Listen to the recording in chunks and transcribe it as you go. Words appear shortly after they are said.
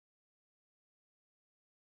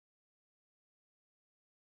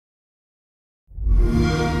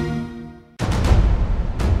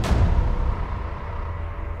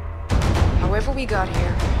before we got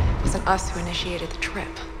here. It wasn't us who initiated the trip.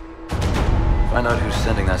 Find out who's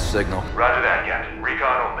sending that signal. Roger that, Captain.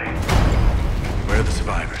 Recon only. Where are the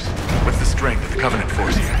survivors? What's the strength of the Covenant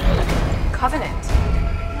force here? Covenant?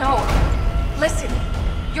 No. Listen,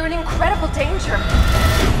 you're in incredible danger.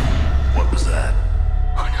 What was that?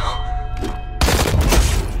 Oh no.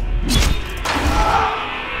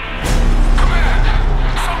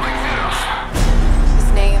 His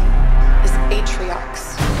name is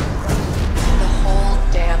Atriox. The whole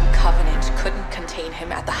damn Covenant couldn't contain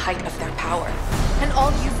him at the height of their power. And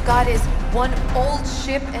all you've got is one old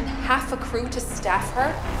ship and half a crew to staff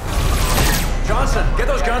her? Johnson, get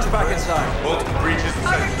those guns back inside. Multiple breaches.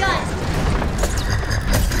 Order guns!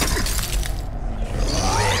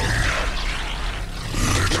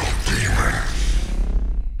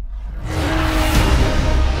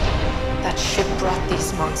 That ship brought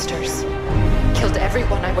these monsters. Killed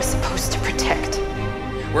everyone I was supposed to protect.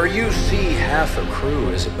 Where you see half a crew,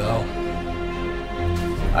 Isabel,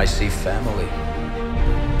 I see family.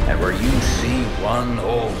 And where you see one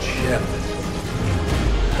old ship,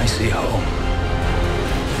 I see home.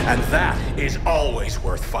 And that is always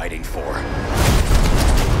worth fighting for.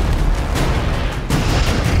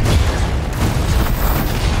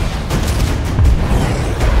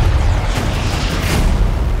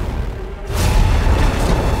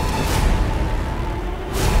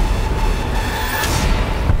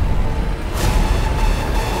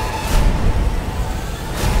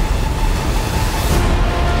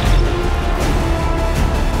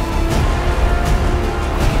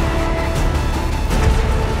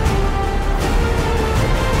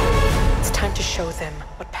 Show them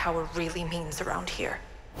what power really means around here.